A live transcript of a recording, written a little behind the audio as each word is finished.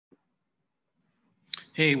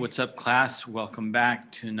Hey, what's up, class? Welcome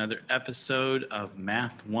back to another episode of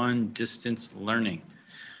Math 1 Distance Learning.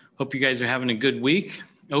 Hope you guys are having a good week.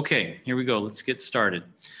 Okay, here we go. Let's get started.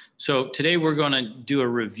 So today we're going to do a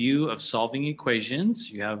review of solving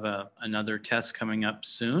equations. You have another test coming up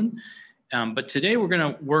soon. But today we're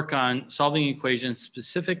going to work on solving equations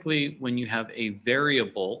specifically when you have a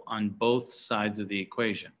variable on both sides of the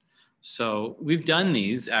equation. So we've done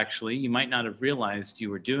these actually. You might not have realized you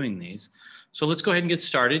were doing these. So let's go ahead and get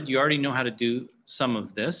started. You already know how to do some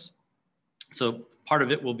of this. So part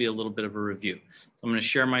of it will be a little bit of a review. So I'm going to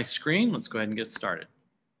share my screen. Let's go ahead and get started.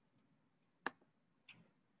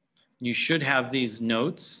 You should have these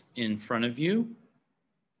notes in front of you.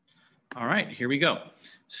 All right, here we go.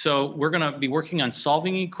 So we're going to be working on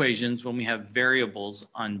solving equations when we have variables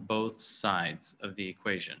on both sides of the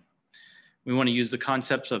equation. We want to use the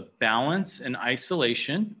concepts of balance and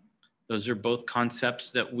isolation. Those are both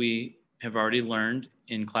concepts that we have already learned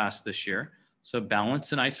in class this year. So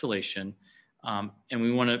balance and isolation. And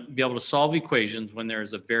we want to be able to solve equations when there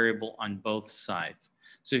is a variable on both sides.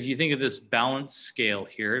 So if you think of this balance scale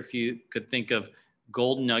here, if you could think of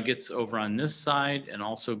gold nuggets over on this side and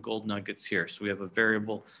also gold nuggets here. So we have a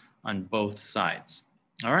variable on both sides.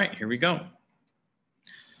 All right, here we go.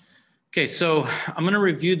 Okay, so I'm going to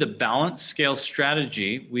review the balance scale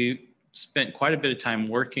strategy. We spent quite a bit of time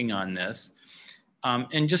working on this.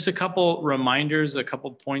 And just a couple reminders, a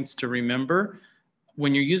couple points to remember.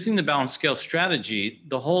 When you're using the balance scale strategy,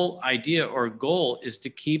 the whole idea or goal is to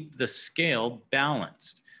keep the scale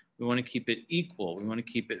balanced. We want to keep it equal. We want to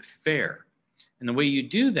keep it fair. And the way you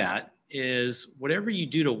do that is whatever you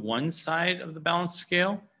do to one side of the balance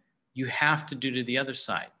scale, you have to do to the other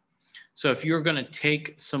side. So if you're going to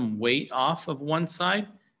take some weight off of one side,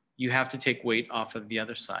 you have to take weight off of the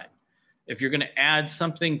other side. If you're going to add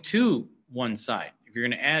something to one side, if you're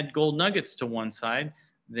going to add gold nuggets to one side,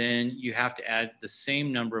 then you have to add the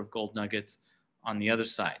same number of gold nuggets on the other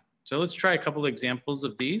side. So let's try a couple of examples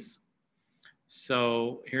of these.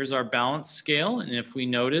 So here's our balance scale. And if we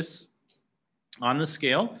notice on the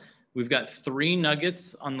scale, we've got 3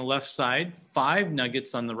 nuggets on the left side, 5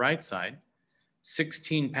 nuggets on the right side,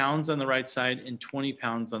 16 pounds on the right side, and 20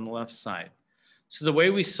 pounds on the left side. So the way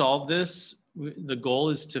we solve this, the goal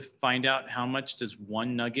is to find out how much does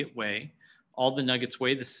one nugget weigh. All the nuggets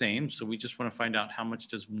weigh the same, so we just want to find out how much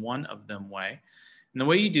does one of them weigh. And the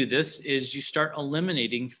way you do this is you start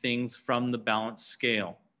eliminating things from the balance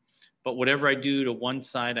scale. But whatever I do to one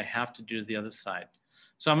side, I have to do to the other side.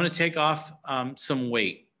 So I'm going to take off some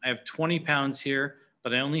weight. I have 20 pounds here,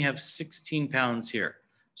 but I only have 16 pounds here.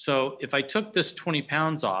 So if I took this 20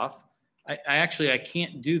 pounds off, I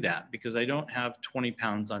can't do that because I don't have 20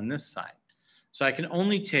 pounds on this side. So I can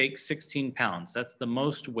only take 16 pounds. That's the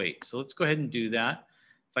most weight. So let's go ahead and do that.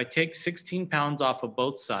 If I take 16 pounds off of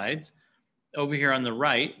both sides, over here on the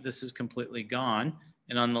right, this is completely gone.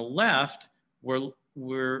 And on the left,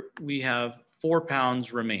 we have 4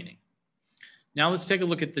 pounds remaining. Now let's take a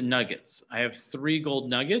look at the nuggets. I have 3 gold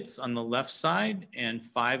nuggets on the left side and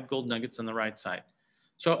 5 gold nuggets on the right side.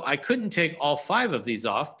 So I couldn't take all 5 of these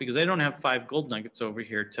off because I don't have 5 gold nuggets over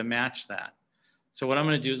here to match that. So what I'm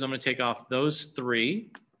going to do is I'm going to take off those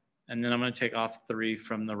 3, and then I'm going to take off 3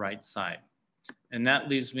 from the right side. And that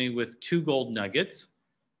leaves me with 2 gold nuggets.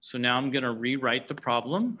 So now I'm going to rewrite the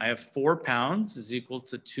problem. I have 4 pounds is equal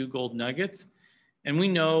to 2 gold nuggets. And we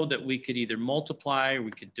know that we could either multiply, or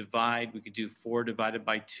we could divide, we could do 4 divided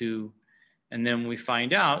by 2. And then we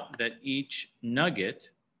find out that each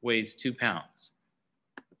nugget weighs 2 pounds.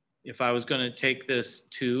 If I was going to take this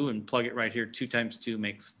 2 and plug it right here, 2 times 2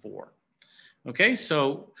 makes 4. Okay,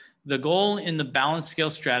 so the goal in the balance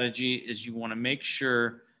scale strategy is you want to make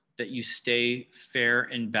sure that you stay fair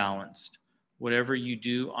and balanced. Whatever you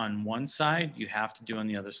do on one side, you have to do on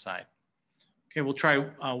the other side. Okay, we'll try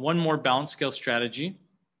one more balance scale strategy.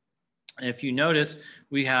 If you notice,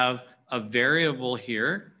 we have a variable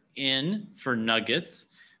here in for nuggets,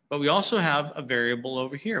 but we also have a variable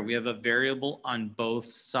over here. We have a variable on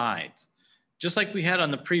both sides, just like we had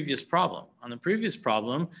on the previous problem. On the previous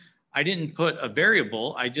problem, I didn't put a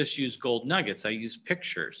variable, I just used gold nuggets. I used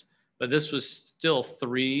pictures, but this was still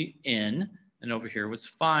 3 in, and over here was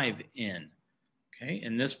 5 in. Okay,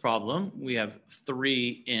 in this problem, we have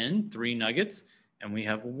 3 in, 3 nuggets, and we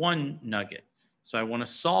have 1 nugget. So I want to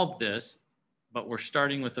solve this, but we're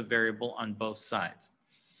starting with a variable on both sides.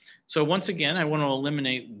 So once again, I want to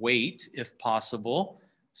eliminate weight if possible.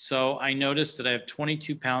 So I noticed that I have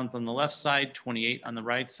 22 pounds on the left side, 28 on the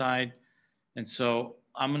right side. And so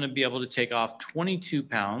I'm going to be able to take off 22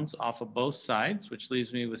 pounds off of both sides, which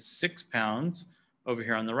leaves me with 6 pounds over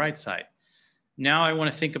here on the right side. Now I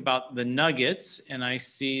want to think about the nuggets, and I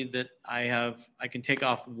see that I can take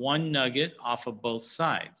off one nugget off of both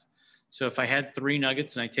sides. So if I had 3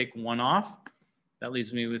 nuggets and I take one off, that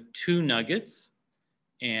leaves me with 2 nuggets,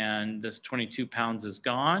 and this 22 pounds is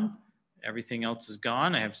gone. Everything else is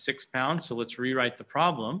gone. I have 6 pounds, so let's rewrite the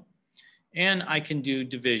problem. And I can do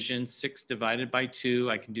division, 6 divided by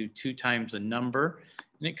 2. I can do 2 times a number,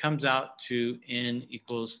 and it comes out to n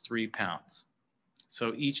equals 3 pounds.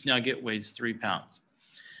 So each nugget weighs 3 pounds.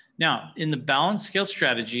 Now, in the balance scale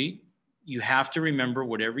strategy, you have to remember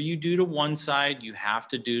whatever you do to one side, you have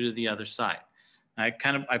to do to the other side.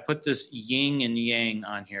 I put this yin and yang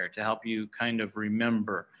on here to help you kind of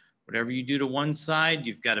remember whatever you do to one side,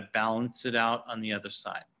 you've got to balance it out on the other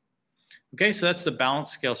side. Okay, so that's the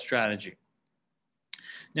balance scale strategy.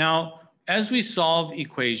 Now, as we solve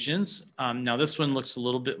equations, now this one looks a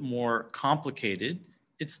little bit more complicated.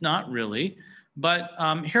 It's not really, but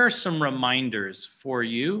here are some reminders for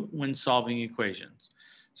you when solving equations.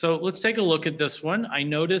 So let's take a look at this one. I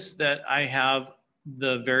notice that I have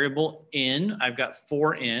the variable n, I've got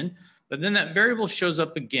 4n, but then that variable shows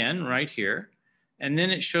up again right here, and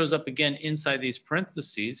then it shows up again inside these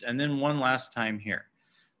parentheses, and then one last time here.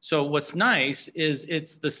 So what's nice is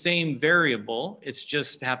it's the same variable, it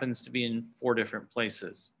just happens to be in 4 different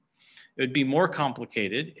places. It would be more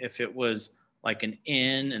complicated if it was like an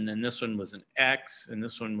n, and then this one was an x, and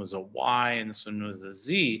this one was a y, and this one was a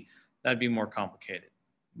z. That'd be more complicated.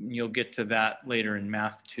 You'll get to that later in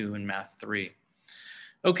Math 2 and Math 3.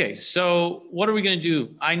 Okay, so what are we going to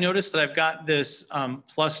do? I noticed that I've got this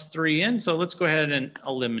plus 3n, so let's go ahead and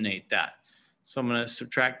eliminate that. So I'm going to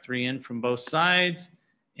subtract 3n from both sides,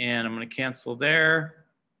 and I'm going to cancel there.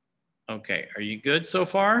 Okay, are you good so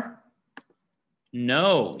far?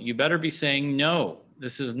 No, you better be saying no.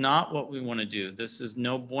 This is not what we want to do. This is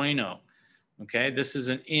no bueno. Okay, this is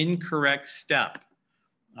an incorrect step.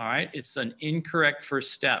 All right, it's an incorrect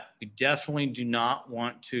first step. We definitely do not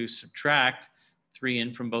want to subtract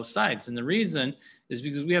 3n from both sides. And the reason is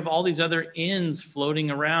because we have all these other n's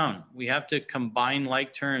floating around. We have to combine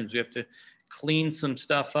like terms. We have to clean some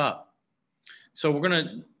stuff up. So we're going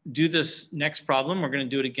to do this next problem. We're going to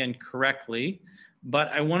do it again correctly.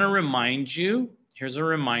 But I want to remind you, here's a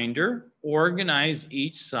reminder, organize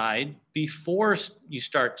each side before you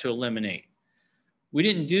start to eliminate. We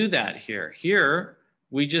didn't do that here. Here,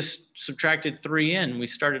 we just subtracted 3n. We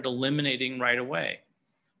started eliminating right away.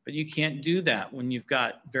 But you can't do that when you've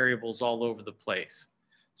got variables all over the place.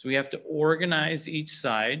 So we have to organize each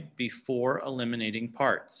side before eliminating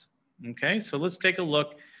parts. Okay, so let's take a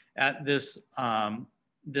look at this,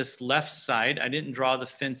 this left side. I didn't draw the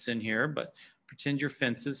fence in here, but pretend your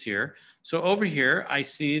fence is here. So over here, I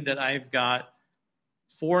see that I've got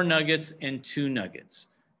 4 nuggets and 2 nuggets.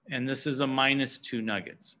 And this is a minus 2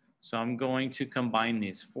 nuggets. So I'm going to combine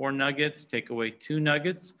these 4 nuggets, take away 2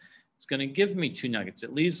 nuggets. It's going to give me 2 nuggets.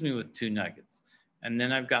 It leaves me with 2 nuggets. And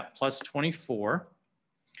then I've got plus 24.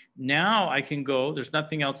 Now I can go, there's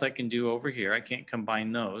nothing else I can do over here. I can't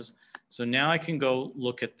combine those. So now I can go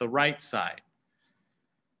look at the right side.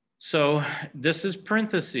 So this is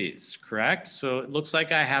parentheses, correct? So it looks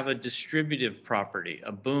like I have a distributive property,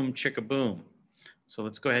 a boom, chicka boom. So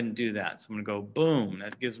let's go ahead and do that. So I'm going to go boom,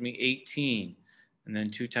 that gives me 18. And then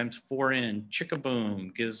 2 times 4n, chicka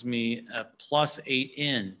boom, gives me a plus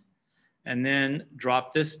 8n. And then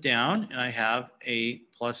drop this down and I have a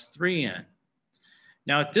plus 3n.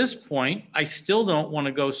 Now at this point, I still don't want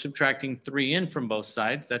to go subtracting 3n from both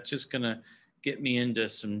sides. That's just going to get me into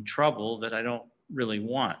some trouble that I don't really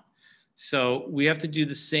want. So we have to do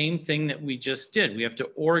the same thing that we just did. We have to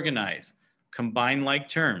organize, combine like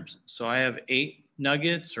terms. So I have 8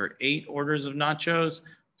 nuggets or 8 orders of nachos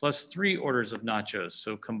plus 3 orders of nachos.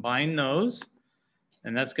 So combine those,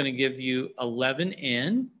 and that's going to give you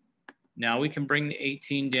 11n. Now we can bring the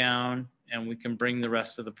 18 down, and we can bring the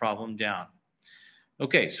rest of the problem down.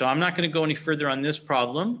 Okay, so I'm not going to go any further on this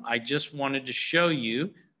problem. I just wanted to show you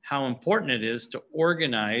how important it is to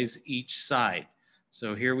organize each side.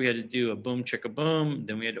 So here we had to do a boom, chicka boom,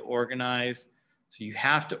 then we had to organize. So you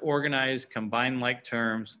have to organize, combine like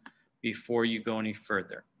terms before you go any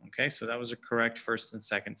further. Okay, so that was a correct first and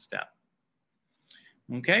second step.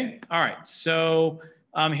 Okay, all right, so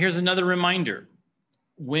here's another reminder.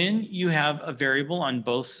 When you have a variable on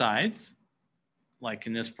both sides, like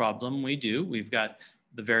in this problem we've got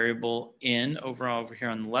the variable n over here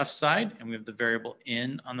on the left side, and we have the variable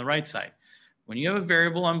n on the right side. When you have a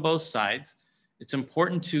variable on both sides, it's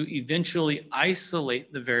important to eventually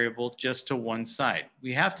isolate the variable just to one side.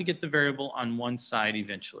 We have to get the variable on one side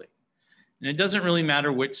eventually. And it doesn't really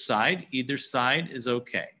matter which side, either side is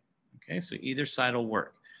okay. Okay, so either side will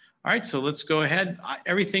work. All right, so let's go ahead.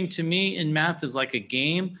 Everything to me in math is like a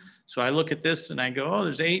game. So I look at this and I go, oh,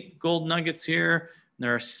 there's 8 gold nuggets here. And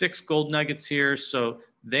there are 6 gold nuggets here. So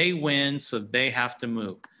they win, so they have to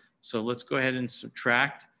move. So let's go ahead and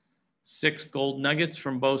subtract 6 gold nuggets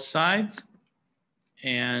from both sides.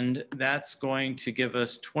 And that's going to give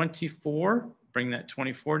us 24. Bring that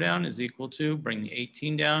 24 down is equal to, bring the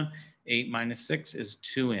 18 down. 8 minus 6 is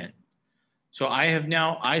 2n. So I have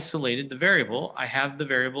now isolated the variable. I have the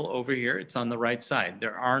variable over here. It's on the right side.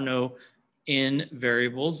 There are no n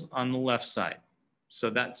variables on the left side. So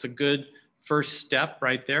that's a good first step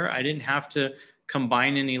right there. I didn't have to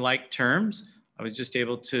combine any like terms. I was just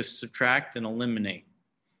able to subtract and eliminate.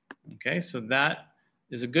 Okay, so that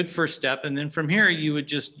is a good first step. And then from here, you would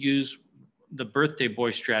just use the birthday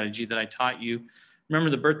boy strategy that I taught you. Remember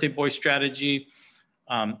the birthday boy strategy?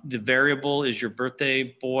 The variable is your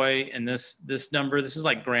birthday boy, and this number, this is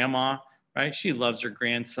like grandma, right? She loves her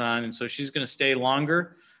grandson, and so she's going to stay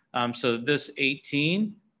longer. So this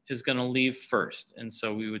 18 is going to leave first, and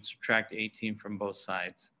so we would subtract 18 from both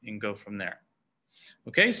sides and go from there.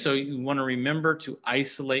 Okay, so you want to remember to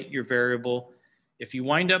isolate your variable. If you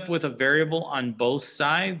wind up with a variable on both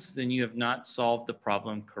sides, then you have not solved the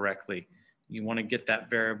problem correctly. You want to get that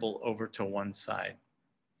variable over to one side.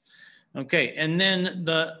 Okay, and then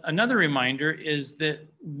another reminder is that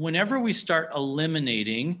whenever we start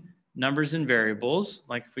eliminating numbers and variables,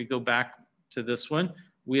 like if we go back to this one,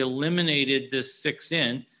 we eliminated this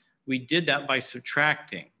 6n. We did that by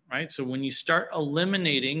subtracting, right? So when you start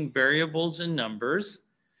eliminating variables and numbers,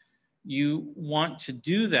 you want to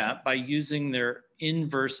do that by using their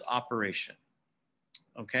inverse operation,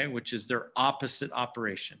 okay, which is their opposite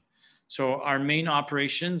operation. So our main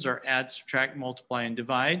operations are add, subtract, multiply, and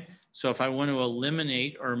divide. So if I want to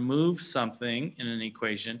eliminate or move something in an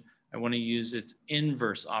equation, I want to use its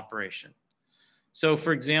inverse operation. So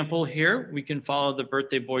for example, here we can follow the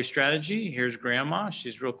birthday boy strategy. Here's grandma.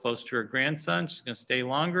 She's real close to her grandson. She's going to stay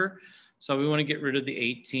longer. So we want to get rid of the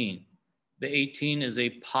 18. The 18 is a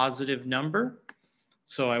positive number.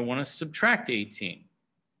 So I want to subtract 18.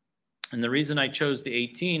 And the reason I chose the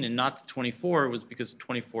 18 and not the 24 was because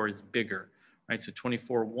 24 is bigger, right? So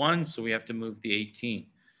 24, 1, so we have to move the 18.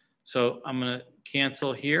 So I'm going to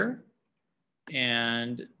cancel here.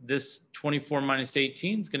 And this 24 minus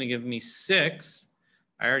 18 is going to give me 6.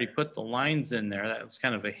 I already put the lines in there. That was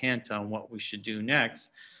kind of a hint on what we should do next.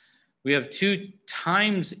 We have 2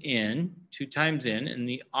 times in, and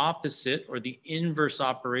the opposite or the inverse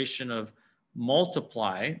operation of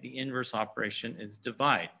multiply, the inverse operation is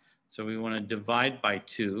divide. So we want to divide by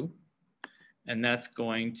 2, and that's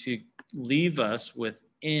going to leave us with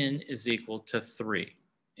n is equal to 3.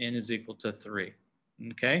 N is equal to 3,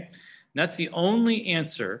 okay? And that's the only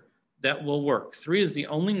answer that will work. 3 is the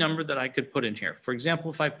only number that I could put in here. For example,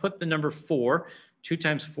 if I put the number 4, 2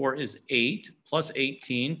 times 4 is 8, plus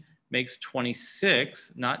 18 makes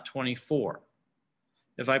 26, not 24.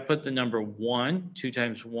 If I put the number 1, 2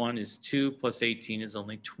 times 1 is 2, plus 18 is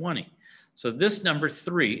only 20. So this number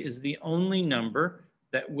 3 is the only number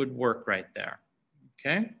that would work right there,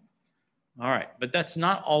 okay? All right, but that's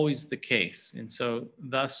not always the case. And so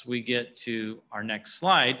thus we get to our next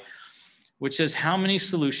slide, which is how many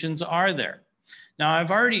solutions are there? Now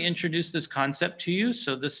I've already introduced this concept to you,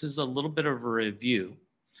 so this is a little bit of a review.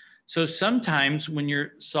 So sometimes when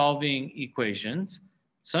you're solving equations,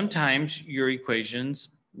 sometimes your equations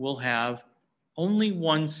will have only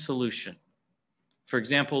one solution. For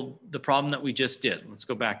example, the problem that we just did, let's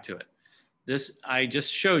go back to it. This, I just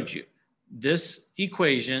showed you. This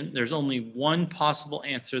equation, there's only one possible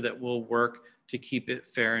answer that will work to keep it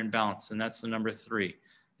fair and balanced, and that's the number 3.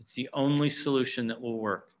 It's the only solution that will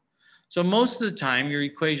work. So most of the time, your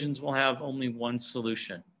equations will have only one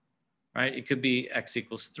solution, right? It could be x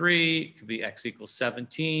equals 3, it could be x equals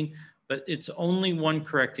 17, but it's only one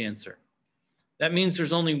correct answer. That means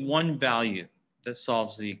there's only one value that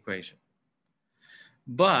solves the equation.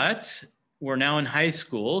 But we're now in high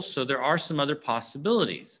school, so there are some other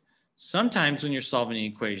possibilities. Sometimes when you're solving an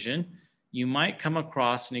equation, you might come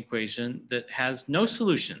across an equation that has no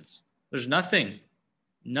solutions. There's nothing,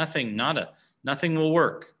 nada, nothing will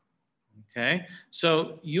work, okay?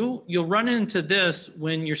 So you'll run into this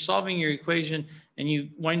when you're solving your equation and you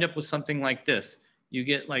wind up with something like this. You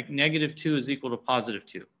get like -2 is equal to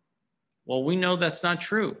 +2. Well, we know that's not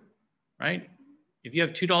true, right? If you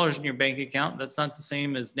have $2 in your bank account, that's not the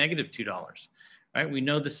same as -$2, right? We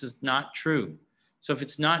know this is not true. So if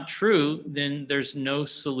it's not true, then there's no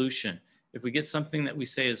solution. If we get something that we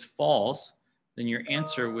say is false, then your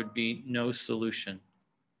answer would be no solution.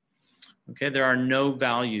 Okay, there are no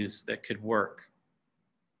values that could work.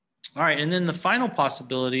 All right, and then the final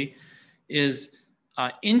possibility is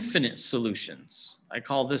infinite solutions. I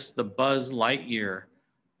call this the Buzz Lightyear,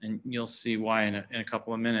 and you'll see why in a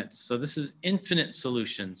couple of minutes. So this is infinite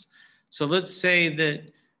solutions. So let's say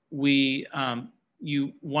that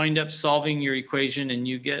you wind up solving your equation and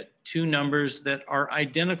you get two numbers that are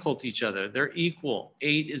identical to each other. They're equal.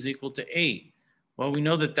 8 is equal to 8. Well, we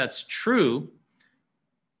know that that's true.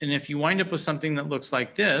 And if you wind up with something that looks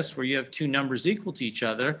like this, where you have two numbers equal to each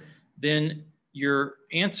other, then your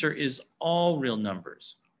answer is all real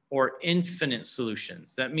numbers or infinite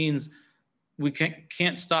solutions. That means we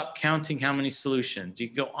can't stop counting how many solutions. You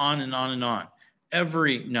can go on and on and on.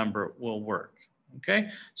 Every number will work, okay?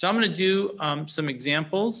 So I'm gonna do some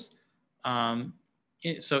examples.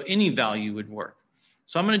 So any value would work.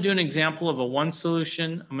 So I'm gonna do an example of a one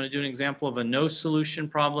solution. I'm gonna do an example of a no solution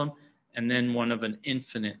problem, and then one of an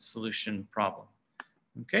infinite solution problem.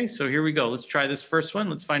 Okay, so here we go. Let's try this first one.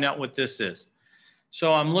 Let's find out what this is.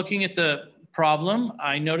 So I'm looking at the problem.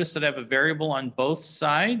 I notice that I have a variable on both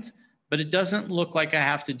sides, but it doesn't look like I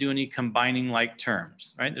have to do any combining like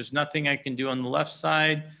terms, right? There's nothing I can do on the left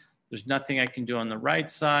side. There's nothing I can do on the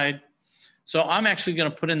right side. So I'm actually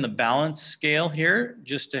going to put in the balance scale here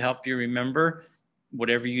just to help you remember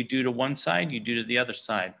whatever you do to one side, you do to the other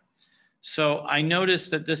side. So I notice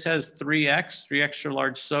that this has 3x, 3 extra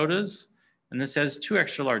large sodas, and this has 2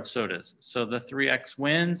 extra large sodas. So the 3x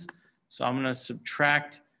wins. So I'm going to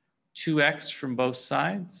subtract 2x from both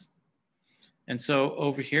sides. And so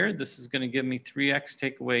over here, this is going to give me 3x,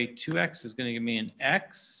 take away 2x is going to give me an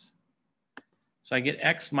x. So I get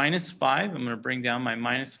x minus 5. I'm going to bring down my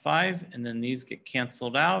minus 5, and then these get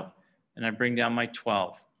canceled out, and I bring down my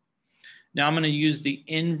 12. Now I'm going to use the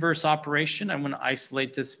inverse operation. I'm going to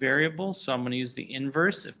isolate this variable. So I'm going to use the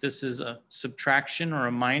inverse. If this is a subtraction or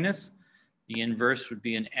a minus, the inverse would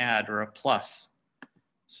be an add or a plus.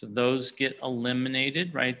 So those get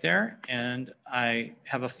eliminated right there. And I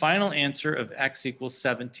have a final answer of x equals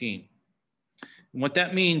 17. And what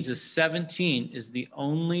that means is 17 is the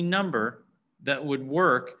only number that would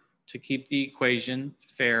work to keep the equation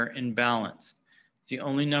fair and balanced. It's the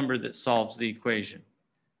only number that solves the equation.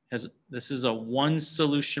 This is a one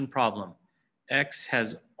solution problem. X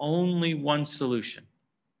has only one solution,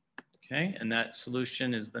 okay? And that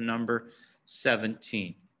solution is the number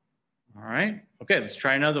 17. All right, okay, let's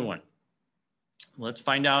try another one. Let's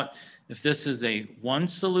find out if this is a one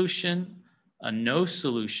solution, a no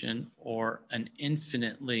solution, or an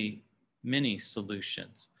infinitely many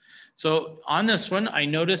solutions. So on this one, I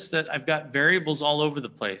notice that I've got variables all over the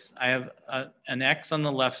place. I have an X on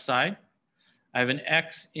the left side. I have an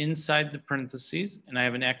X inside the parentheses, and I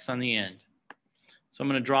have an X on the end. So I'm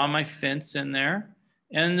going to draw my fence in there.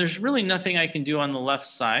 And there's really nothing I can do on the left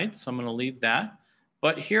side, so I'm going to leave that.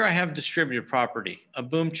 But here I have distributive property, a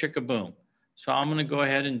boom, chicka boom. So I'm going to go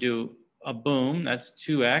ahead and do a boom, that's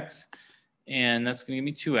 2x, and that's going to give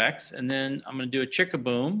me 2x. And then I'm going to do a chicka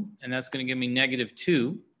boom, and that's going to give me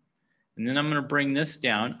 -2. And then I'm going to bring this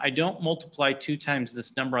down. I don't multiply 2 times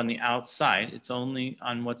this number on the outside. It's only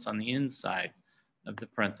on what's on the inside of the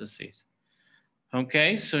parentheses.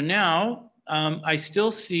 Okay, so now I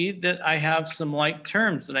still see that I have some like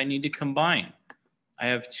terms that I need to combine. I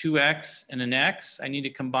have 2x and an x. I need to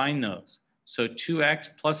combine those. So 2x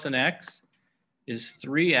plus an x is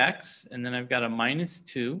 3x, and then I've got a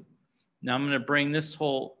 -2. Now I'm going to bring this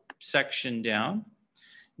whole section down.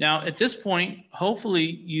 Now at this point, hopefully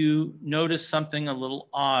you notice something a little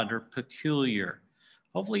odd or peculiar.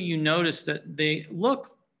 Hopefully you notice that they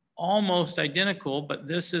look almost identical, but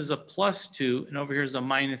this is a +2 and over here is a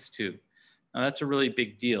 -2. Now that's a really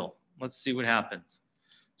big deal. Let's see what happens.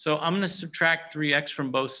 So I'm going to subtract 3x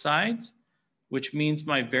from both sides, which means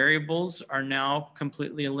my variables are now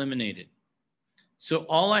completely eliminated. So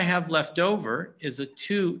all I have left over is a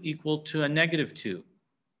 2 equal to a -2.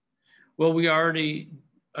 Well, we already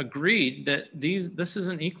agreed that this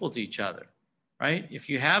isn't equal to each other, right? If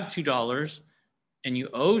you have $2 and you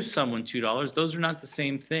owe someone $2, those are not the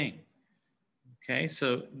same thing. Okay,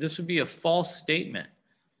 so this would be a false statement.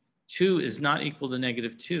 2 is not equal to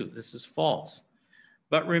 -2. This is false.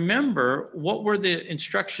 But remember, what were the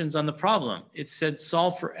instructions on the problem? It said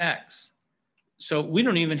solve for x. So we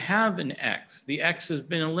don't even have an x. The x has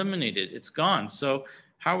been eliminated. It's gone. So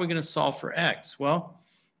how are we going to solve for x? Well,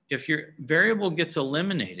 if your variable gets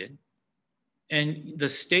eliminated and the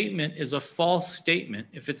statement is a false statement,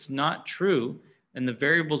 if it's not true and the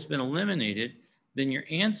variable's been eliminated, then your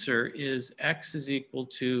answer is x is equal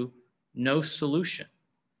to no solution.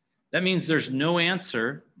 That means there's no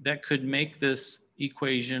answer that could make this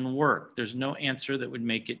equation work. There's no answer that would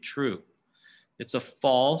make it true. It's a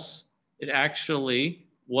false. It actually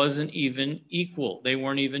wasn't even equal. They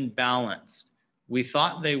weren't even balanced. We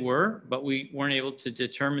thought they were, but we weren't able to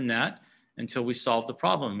determine that until we solved the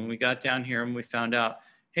problem. And we got down here and we found out,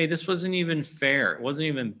 hey, this wasn't even fair. It wasn't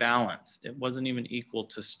even balanced. It wasn't even equal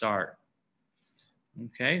to start.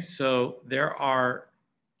 Okay, so there are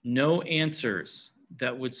no answers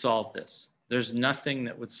that would solve this. There's nothing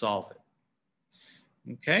that would solve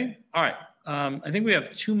it. Okay, all right. I think we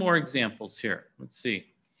have two more examples here. Let's see.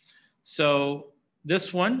 So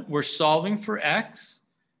this one, we're solving for x,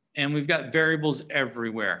 and we've got variables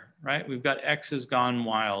everywhere, right? We've got x's gone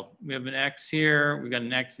wild. We have an x here. We've got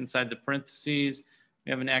an x inside the parentheses.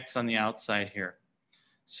 We have an x on the outside here.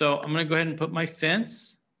 So I'm going to go ahead and put my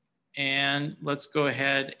fence, and let's go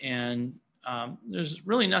ahead and there's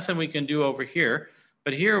really nothing we can do over here,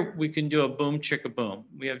 but here we can do a boom chicka boom.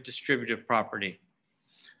 We have distributive property.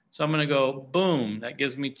 So I'm going to go boom, that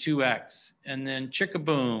gives me 2x, and then chicka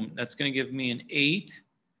boom, that's going to give me an 8,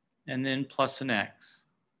 and then plus an x.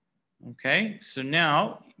 Okay, so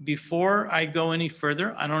now before I go any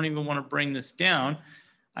further, I don't even want to bring this down.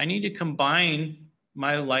 I need to combine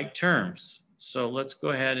my like terms. So let's go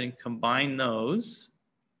ahead and combine those.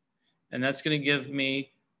 And that's going to give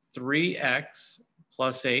me 3x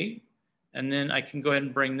plus 8. And then I can go ahead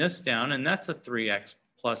and bring this down, and that's a 3x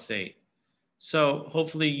plus 8. So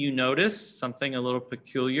hopefully you notice something a little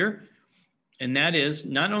peculiar, and that is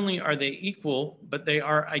not only are they equal, but they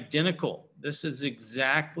are identical. This is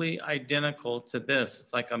exactly identical to this.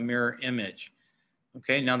 It's like a mirror image.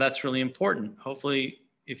 Okay, now that's really important. Hopefully,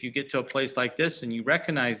 if you get to a place like this and you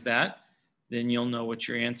recognize that, then you'll know what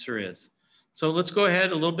your answer is. So let's go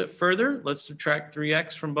ahead a little bit further. Let's subtract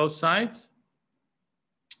 3x from both sides.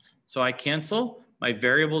 So I cancel. My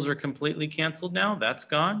variables are completely canceled now. That's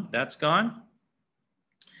gone. That's gone.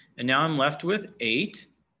 And now I'm left with 8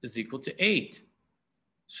 is equal to 8.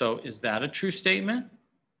 So is that a true statement?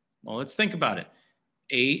 Well, let's think about it.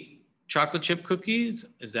 8 chocolate chip cookies,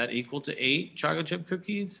 is that equal to 8 chocolate chip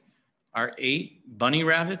cookies? Are 8 bunny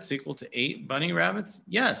rabbits equal to 8 bunny rabbits?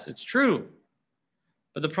 Yes, it's true.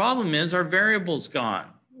 But the problem is our variable's gone,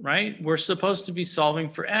 right? We're supposed to be solving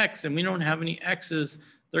for x, and we don't have any x's.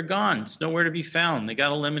 They're gone. It's nowhere to be found. They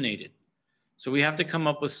got eliminated. So we have to come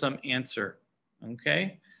up with some answer,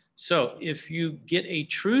 okay? So if you get a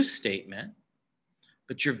true statement,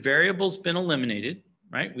 but your variable's been eliminated,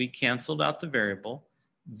 right? We canceled out the variable.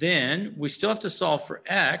 Then we still have to solve for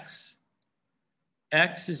x.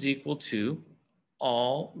 X is equal to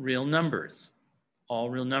all real numbers, all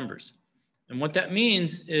real numbers. And what that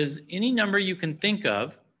means is any number you can think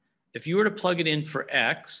of, if you were to plug it in for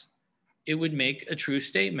x, it would make a true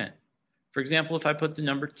statement. For example, if I put the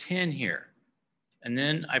number 10 here, and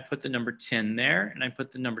then I put the number 10 there, and I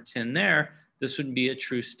put the number 10 there, this would be a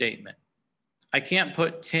true statement. I can't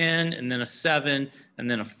put 10 and then a 7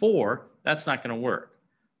 and then a 4. That's not going to work.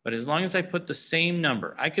 But as long as I put the same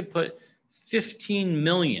number, I could put 15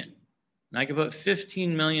 million. And I could put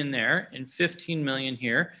 15 million there and 15 million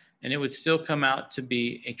here, and it would still come out to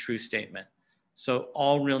be a true statement. So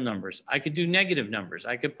all real numbers. I could do negative numbers.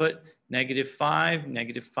 I could put -5,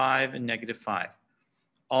 -5, and -5.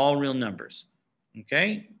 All real numbers.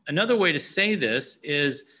 Okay? Another way to say this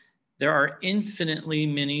is there are infinitely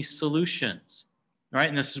many solutions, right?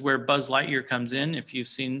 And this is where Buzz Lightyear comes in. If you've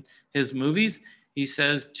seen his movies, he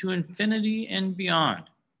says to infinity and beyond,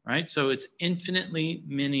 right? So it's infinitely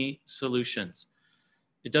many solutions.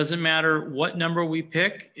 It doesn't matter what number we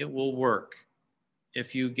pick, it will work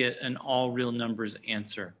if you get an all real numbers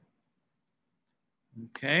answer.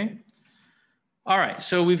 Okay. All right,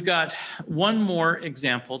 so we've got one more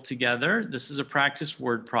example together. This is a practice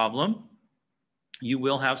word problem. You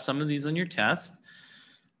will have some of these on your test.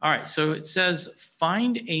 All right, so it says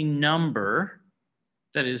find a number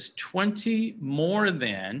that is 20 more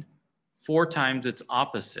than 4 times its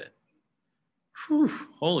opposite. Whew,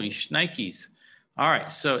 holy shnikes. All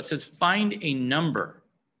right, so it says find a number.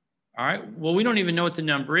 All right, well, we don't even know what the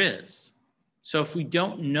number is. So if we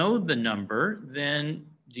don't know the number, then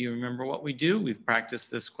do you remember what we do? We've practiced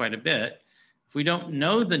this quite a bit. If we don't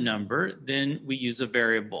know the number, then we use a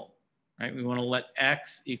variable, right? We want to let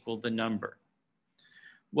x equal the number.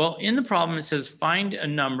 Well, in the problem, it says find a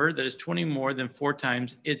number that is 20 more than 4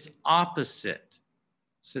 times its opposite.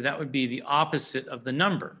 So that would be the opposite of the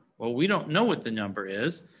number. Well, we don't know what the number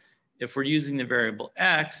is. If we're using the variable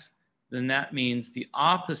x, then that means the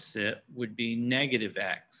opposite would be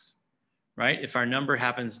 -x, right? If our number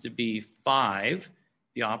happens to be 5,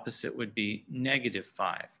 the opposite would be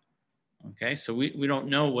 -5. Okay, so we don't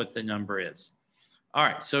know what the number is. All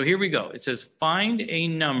right, so here we go. It says find a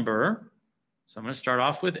number. So I'm going to start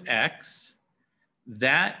off with x.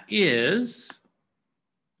 That is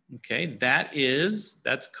Okay,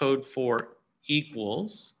 that's code for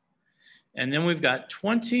equals. And then we've got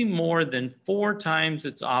 20 more than 4 times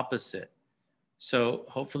its opposite. So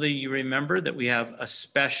hopefully you remember that we have a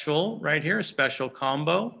special right here, a special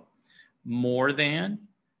combo, more than,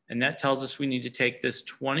 and that tells us we need to take this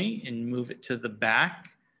 20 and move it to the back.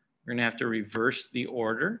 We're gonna have to reverse the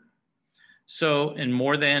order. So, and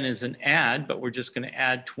more than is an add, but we're just gonna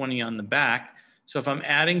add 20 on the back. So if I'm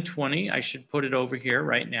adding 20, I should put it over here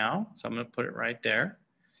right now. So I'm gonna put it right there.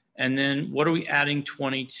 And then what are we adding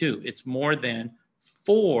 20 to? It's more than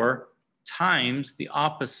 4 times the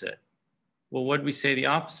opposite. Well, what did we say the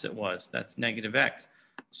opposite was? That's negative x.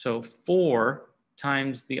 So 4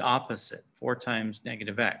 times the opposite, 4 times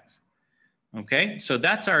negative x. Okay, so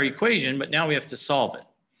that's our equation, but now we have to solve it.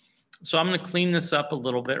 So I'm going to clean this up a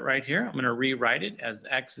little bit right here. I'm going to rewrite it as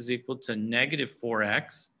x is equal to negative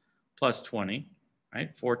 4x plus 20,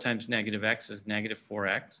 right? 4 times negative x is negative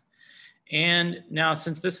 4x. And now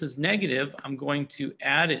since this is negative, I'm going to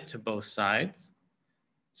add it to both sides.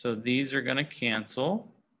 So these are going to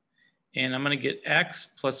cancel. And I'm going to get x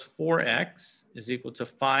plus 4x is equal to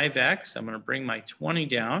 5x. I'm going to bring my 20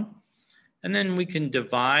 down. And then we can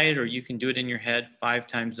divide, or you can do it in your head. 5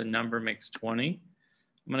 times a number makes 20.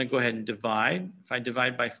 I'm going to go ahead and divide. If I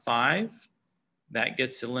divide by 5, that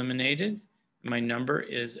gets eliminated. My number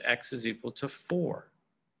is x is equal to 4.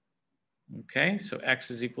 Okay, so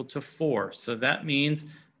x is equal to 4. So that means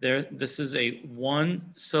this is a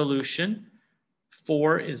 1 solution.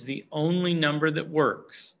 4 is the only number that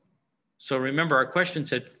works. So remember, our question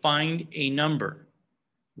said find a number.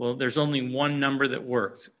 Well, there's only one number that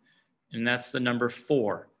works, and that's the number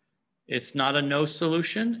 4. It's not a no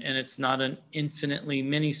solution, and it's not an infinitely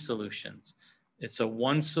many solutions. It's a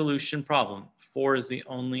 1 solution problem. 4 is the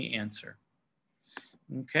only answer.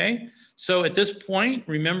 Okay, so at this point,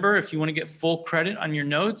 remember, if you want to get full credit on your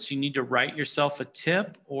notes, you need to write yourself a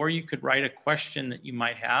tip, or you could write a question that you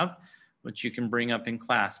might have, which you can bring up in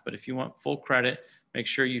class. But if you want full credit, make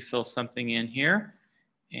sure you fill something in here.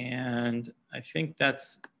 And I think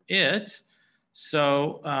that's it.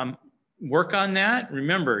 So work on that.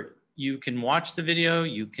 Remember, you can watch the video,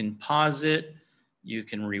 you can pause it, you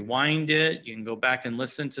can rewind it, you can go back and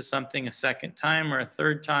listen to something a second time or a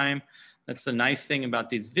third time. That's the nice thing about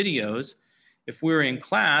these videos. If we were in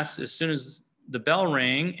class, as soon as the bell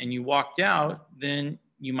rang and you walked out, then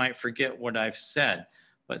you might forget what I've said.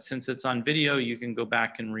 But since it's on video, you can go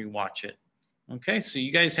back and rewatch it. Okay, so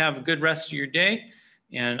you guys have a good rest of your day,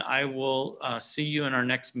 and I will see you in our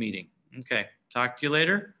next meeting. Okay, talk to you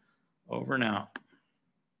later. Over and out.